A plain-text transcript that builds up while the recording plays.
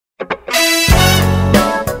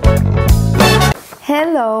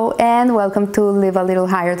Hello and welcome to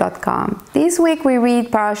livealittlehigher.com. This week we read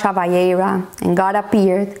Parasha Vayera, and God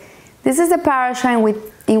appeared. This is the parasha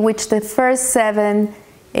in which the first seven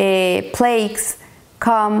plagues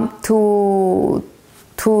come to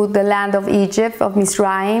the land of Egypt, of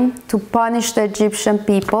Misraim, to punish the Egyptian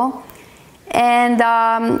people. And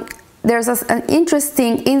there's an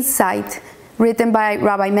interesting insight written by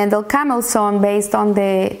Rabbi Mendel Kamelson based on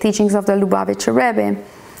the teachings of the Lubavitcher Rebbe.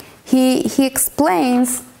 He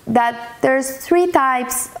explains that there's three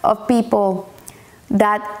types of people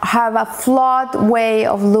that have a flawed way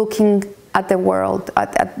of looking at the world,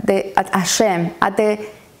 at Hashem, at the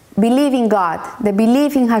believing God, the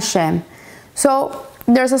believing Hashem. So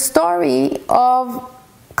there's a story of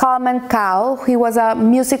Kalman Kaul. He was a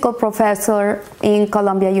musical professor in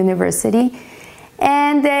Columbia University,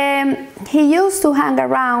 and he used to hang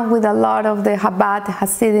around with a lot of the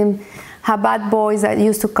Hasidim Chabad boys that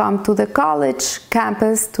used to come to the college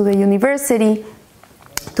campus, to the university,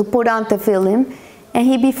 to put on tefillin, and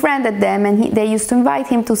he befriended them, and they used to invite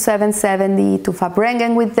him to 770 to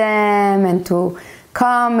Farbrengen with them, and to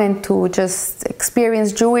come and to just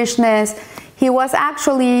experience Jewishness. He was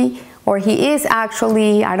actually, or he is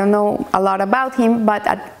actually, I don't know a lot about him, but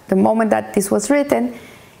at the moment that this was written,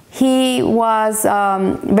 he was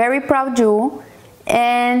very proud Jew,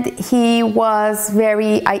 and he was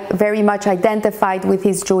very much identified with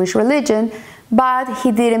his Jewish religion, but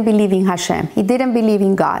he didn't believe in Hashem. He didn't believe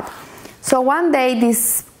in God. So one day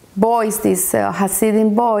these boys, these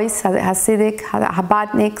Hasidim boys, Hasidic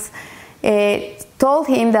Chabadniks, told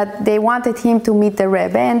him that they wanted him to meet the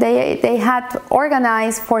Rebbe, and they had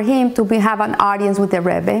organized for him to have an audience with the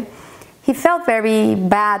Rebbe. He felt very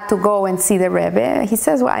bad to go and see the Rebbe. He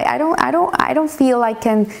says, "Well, I don't feel I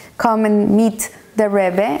can come and meet the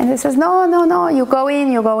Rebbe." And he says, no, you go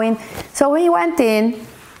in. So he went in,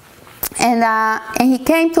 and he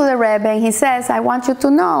came to the Rebbe, and he says, "I want you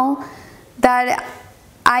to know that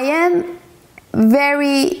I am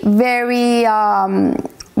very, very,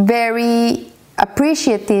 very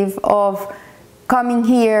appreciative of coming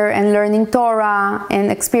here and learning Torah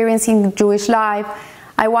and experiencing Jewish life.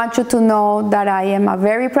 I want you to know that I am a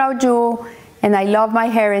very proud Jew, and I love my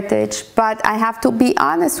heritage, but I have to be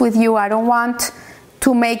honest with you. I don't want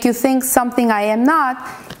to make you think something I am not."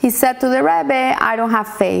 He said to the Rebbe, "I don't have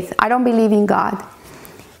faith. I don't believe in God."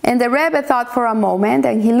 And the Rebbe thought for a moment,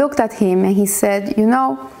 and he looked at him and he said, "You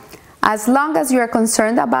know, as long as you're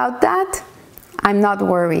concerned about that, I'm not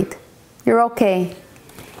worried. You're okay."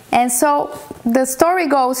 And so the story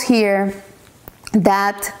goes here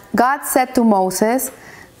that God said to Moses,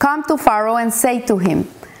 "Come to Pharaoh and say to him,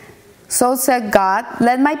 'So said God,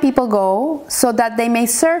 let my people go so that they may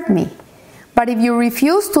serve me. But if you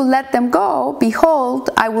refuse to let them go, behold,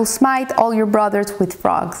 I will smite all your brothers with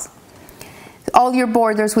frogs, all your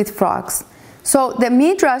borders with frogs.'" So the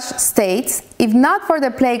Midrash states, if not for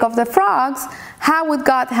the plague of the frogs, how would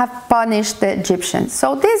God have punished the Egyptians?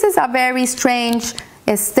 So this is a very strange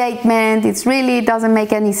statement. It really doesn't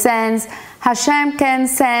make any sense. Hashem can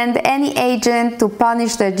send any agent to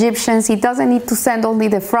punish the Egyptians. He doesn't need to send only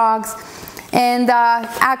the frogs. And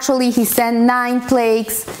actually he sent 9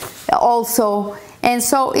 plagues also. And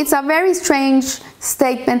so it's a very strange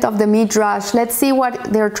statement of the Midrash. Let's see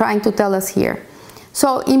what they're trying to tell us here.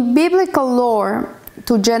 So in biblical lore,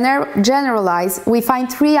 to generalize, we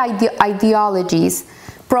find 3 ideologies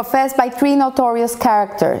professed by 3 notorious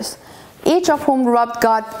characters, each of whom rubbed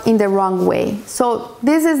God in the wrong way. So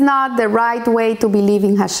this is not the right way to believe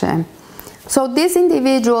in Hashem. So these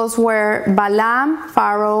individuals were Balaam,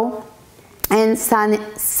 Pharaoh, and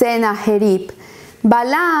Sennacherib.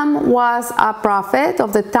 Balaam was a prophet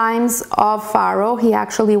of the times of Pharaoh. He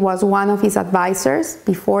actually was one of his advisors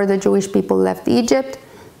before the Jewish people left Egypt.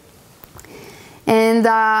 And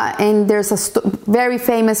there's a very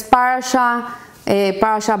famous parasha,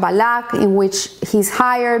 Parasha Balak, in which he's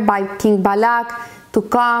hired by King Balak to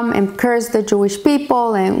come and curse the Jewish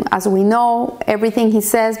people. And as we know, everything he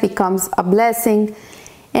says becomes a blessing.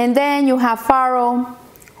 And then you have Pharaoh,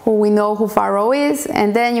 who we know who Pharaoh is.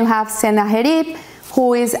 And then you have Sennacherib,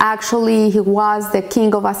 who is actually, he was the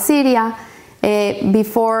king of Assyria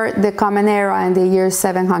before the Common Era in the year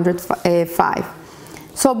 705.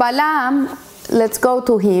 So Balaam, let's go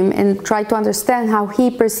to him and try to understand how he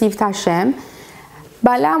perceived Hashem.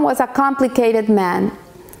 Balaam was a complicated man.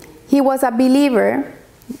 He was a believer,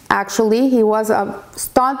 actually. He was a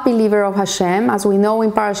staunch believer of Hashem. As we know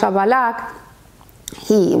in Parasha Balak,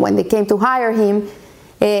 when they came to hire him,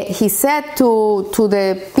 he said to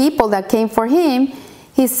the people that came for him,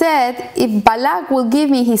 He said, if Balak will give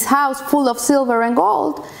me his house full of silver and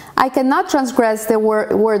gold, I cannot transgress the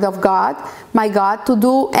word of God, my God, to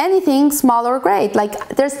do anything small or great. Like,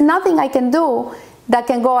 there's nothing I can do that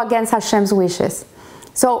can go against Hashem's wishes.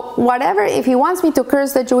 So whatever, if he wants me to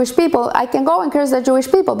curse the Jewish people, I can go and curse the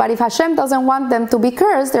Jewish people. But if Hashem doesn't want them to be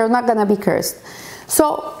cursed, they're not going to be cursed.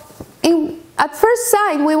 So at first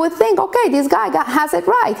sight, we would think, okay, this guy has it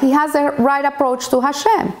right. He has the right approach to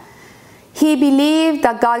Hashem. He believed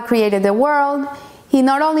that God created the world. He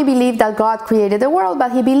not only believed that God created the world,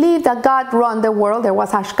 but he believed that God ran the world. There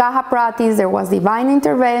was hashgacha pratis, there was divine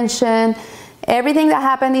intervention. Everything that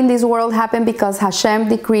happened in this world happened because Hashem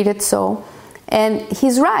decreed it so. And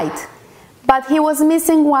he's right. But he was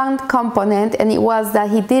missing one component, and it was that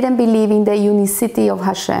he didn't believe in the unicity of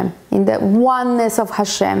Hashem, in the oneness of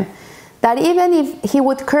Hashem. That even if he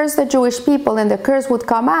would curse the Jewish people and the curse would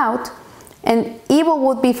come out, and evil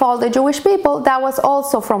would befall the Jewish people, that was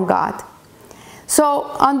also from God. So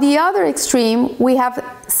on the other extreme, we have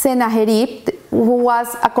Sennacherib, who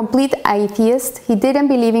was a complete atheist. He didn't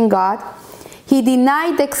believe in God. He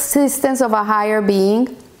denied the existence of a higher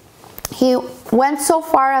being. He went so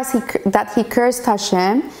far as that he cursed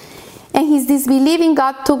Hashem. And his disbelief in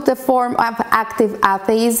God took the form of active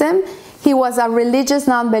atheism. He was a religious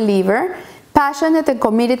non-believer, passionate and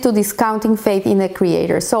committed to discounting faith in the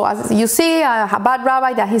Creator. So as you see, a Chabad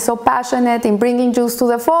rabbi that he's so passionate in bringing Jews to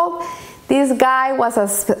the fold, this guy was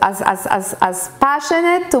as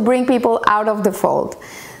passionate to bring people out of the fold.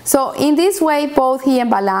 So in this way, both he and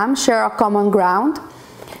Balaam share a common ground.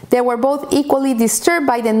 They were both equally disturbed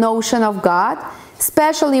by the notion of God,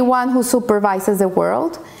 especially one who supervises the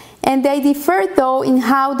world. And they differed, though, in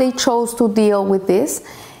how they chose to deal with this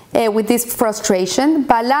frustration.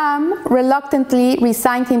 Balaam reluctantly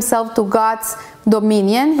resigned himself to God's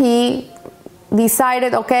dominion. He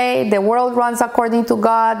decided, okay, the world runs according to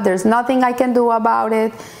God, there's nothing I can do about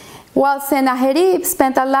it. While Sennacherib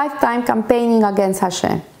spent a lifetime campaigning against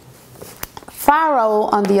Hashem. Pharaoh,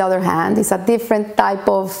 on the other hand, is a different type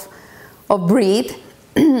of breed.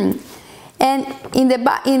 And in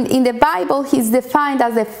the Bible, he's defined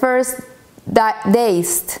as the first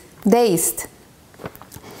deist.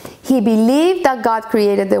 He believed that God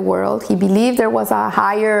created the world. He believed there was a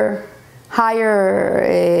higher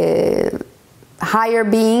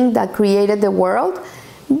being that created the world.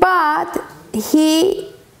 But he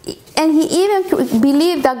even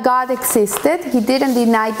believed that God existed. He didn't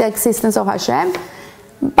deny the existence of Hashem,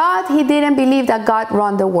 but he didn't believe that God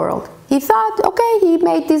ran the world. He thought, okay, he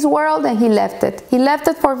made this world and he left it. He left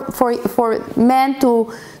it for men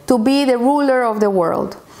to be the ruler of the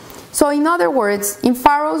world. So in other words, in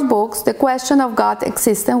Pharaoh's books, the question of God's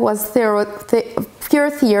existence was pure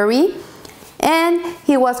theory, and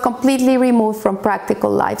he was completely removed from practical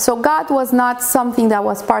life. So God was not something that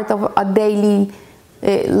was part of a daily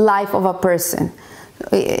life of a person.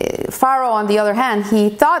 Pharaoh, on the other hand, he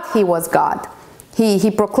thought he was God. He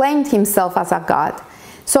proclaimed himself as a God.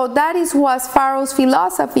 So that was Pharaoh's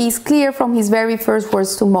philosophy is clear from his very first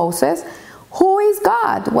words to Moses. Who is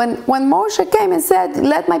God? When Moshe came and said,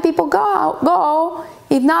 let my people go,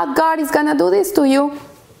 if not, God is going to do this to you.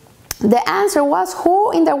 The answer was,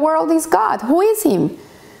 who in the world is God? Who is him?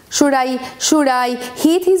 Should I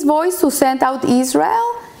heed his voice to send out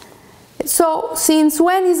Israel? So since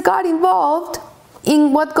when is God involved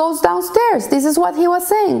in what goes downstairs? This is what he was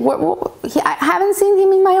saying. I haven't seen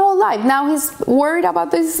him in my whole life. Now he's worried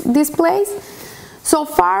about this place. So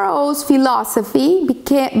Pharaoh's philosophy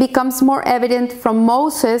becomes more evident from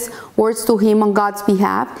Moses' words to him on God's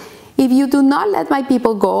behalf. If you do not let my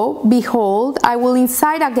people go, behold, I will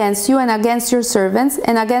incite against you and against your servants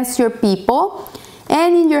and against your people,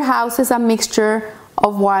 and in your houses a mixture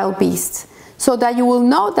of wild beasts, so that you will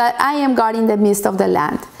know that I am God in the midst of the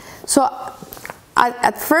land. So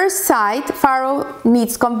at first sight, Pharaoh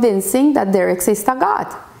needs convincing that there exists a God.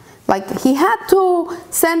 Like, he had to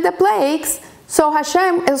send the plagues so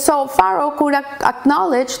Pharaoh could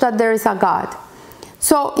acknowledge that there is a God.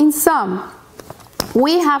 So in sum,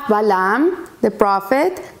 we have Balaam, the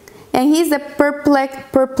prophet, and he's the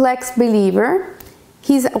perplexed believer.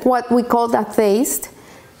 He's what we call the theist.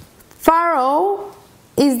 Pharaoh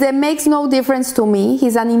makes no difference to me.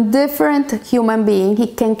 He's an indifferent human being. He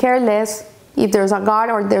can care less if there's a God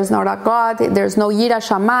or there's not a God. There's no Yira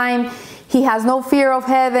Shamayim. He has no fear of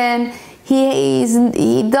heaven.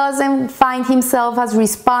 He doesn't find himself as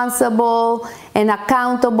responsible and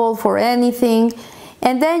accountable for anything.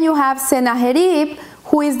 And then you have Sennacherib,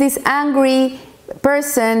 who is this angry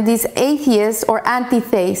person, this atheist or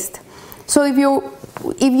anti-theist. So if you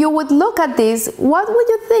if you would look at this, what would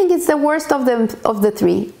you think is the worst of the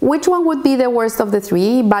three? Which one would be the worst of the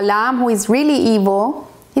three? Balaam, who is really evil.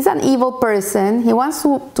 He's an evil person. He wants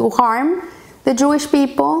to harm the Jewish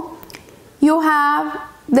people. You have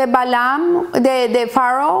the Balaam, the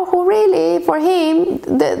Pharaoh, who really, for him,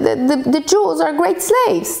 the Jews are great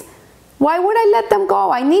slaves. Why would I let them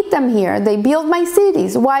go? I need them here. They build my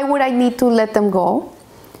cities. Why would I need to let them go?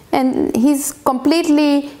 And he's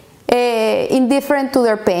completely indifferent to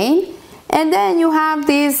their pain. And then you have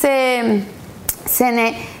this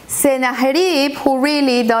Sennacherib, who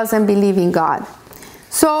really doesn't believe in God.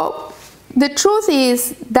 So the truth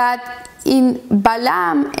is that in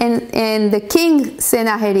Balaam and the king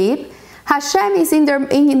Sennacherib, Hashem is in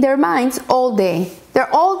their minds all day.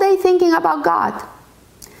 They're all day thinking about God.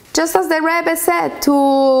 Just as the Rebbe said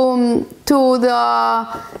to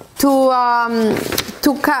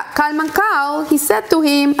Kalman Kal, he said to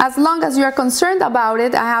him, as long as you are concerned about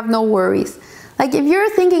it, I have no worries. Like if you're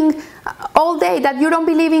thinking all day that you don't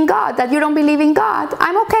believe in God,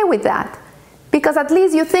 I'm okay with that. Because at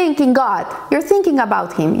least you think in God. You're thinking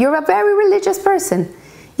about Him. You're a very religious person.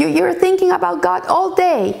 You're thinking about God all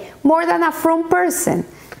day, more than a frum person.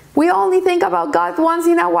 We only think about God once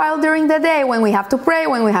in a while during the day, when we have to pray,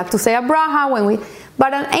 when we have to say a bracha,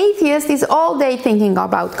 but an atheist is all day thinking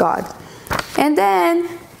about God. And then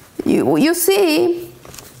you see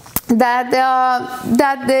that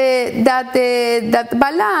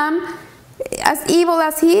Balaam, as evil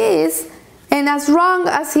as he is, and as wrong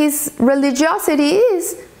as his religiosity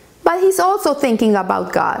is, but he's also thinking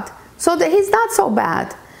about God. So that he's not so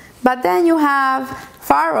bad. But then you have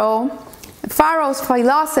Pharaoh. Pharaoh's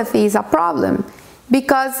philosophy is a problem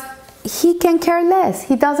because he can care less.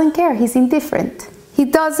 He doesn't care. He's indifferent. He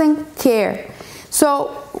doesn't care.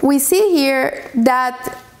 So we see here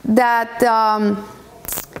that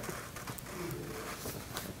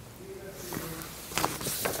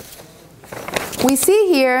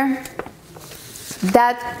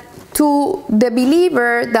to the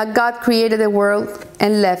believer that God created the world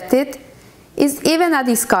and left it is even a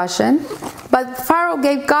discussion, but Pharaoh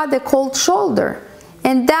gave God the cold shoulder,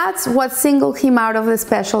 and that's what singled him out of the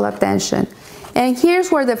special attention. And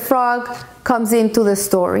here's where the frog comes into the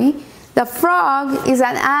story. The frog is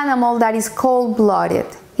an animal that is cold-blooded.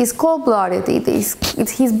 He's cold-blooded.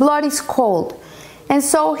 His blood is cold. And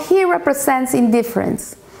so he represents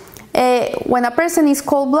indifference. When a person is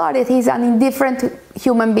cold-blooded, he's an indifferent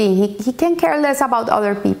human being. He can care less about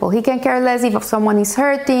other people. He can care less if someone is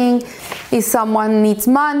hurting, if someone needs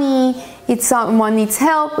money, if someone needs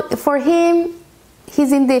help. For him,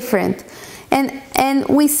 he's indifferent. And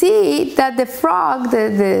we see that the frog,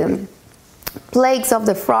 the plagues of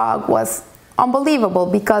the frog was unbelievable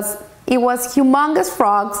because it was humongous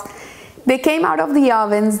frogs. They came out of the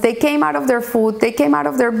ovens, they came out of their food, they came out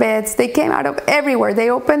of their beds, they came out of everywhere.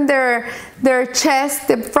 They opened their chest,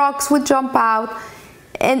 the frogs would jump out.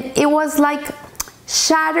 And it was like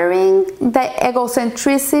shattering the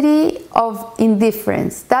egocentricity of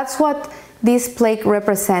indifference. That's what this plague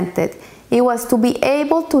represented. It was to be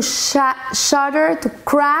able to shatter, to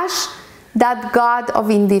crash that God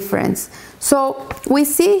of indifference. So we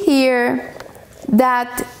see here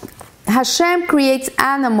that Hashem creates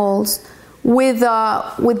animals with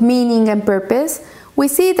meaning and purpose. We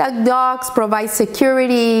see that dogs provide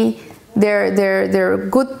security. They're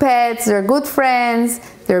good pets. They're good friends.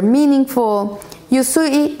 They're meaningful. You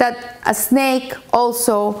see that a snake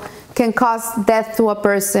also can cause death to a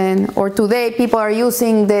person. Or today, people are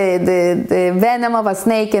using the venom of a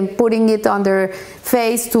snake and putting it on their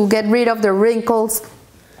face to get rid of the wrinkles.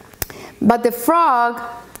 But the frog,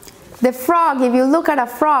 if you look at a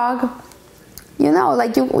frog, you know,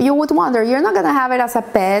 like you would wonder, you're not going to have it as a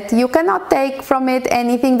pet. You cannot take from it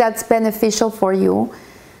anything that's beneficial for you.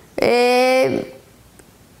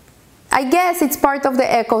 I guess it's part of the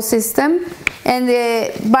ecosystem.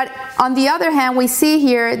 But on the other hand, we see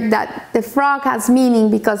here that the frog has meaning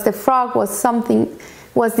because the frog was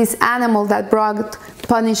this animal that brought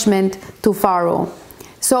punishment to Pharaoh.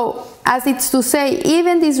 So, as it's to say,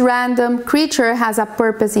 even this random creature has a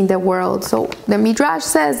purpose in the world. So, the Midrash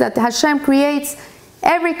says that Hashem creates,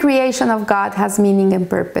 every creation of God has meaning and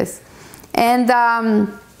purpose. And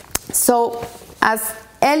so, as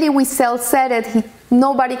Elie Wiesel said it,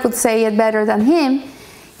 nobody could say it better than him.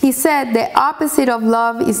 He said, the opposite of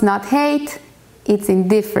love is not hate, it's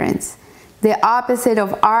indifference. The opposite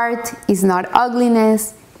of art is not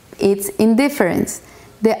ugliness, it's indifference.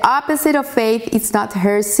 The opposite of faith is not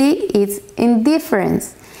heresy, it's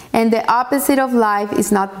indifference. And the opposite of life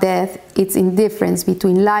is not death, it's indifference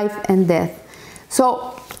between life and death.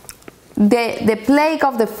 So The plague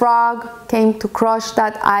of the frog came to crush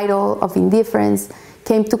that idol of indifference,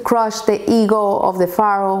 came to crush the ego of the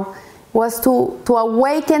Pharaoh, was to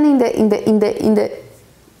awaken in the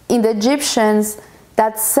Egyptians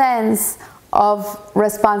that sense of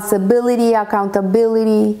responsibility,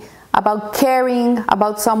 accountability, about caring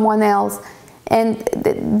about someone else. And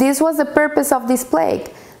this was the purpose of this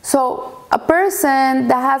plague. So a person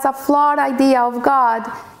that has a flawed idea of God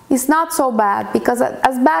is not so bad, because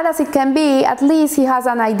as bad as it can be, at least he has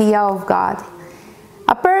an idea of God.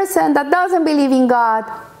 A person that doesn't believe in God,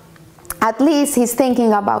 at least he's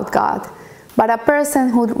thinking about God. But a person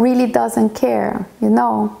who really doesn't care,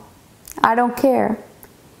 I don't care.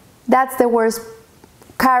 That's the worst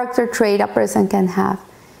character trait a person can have,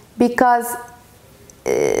 because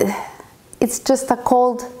it's just a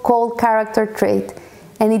cold character trait,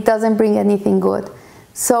 and it doesn't bring anything good.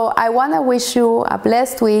 So I want to wish you a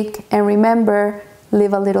blessed week, and remember,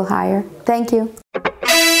 live a little higher. Thank you.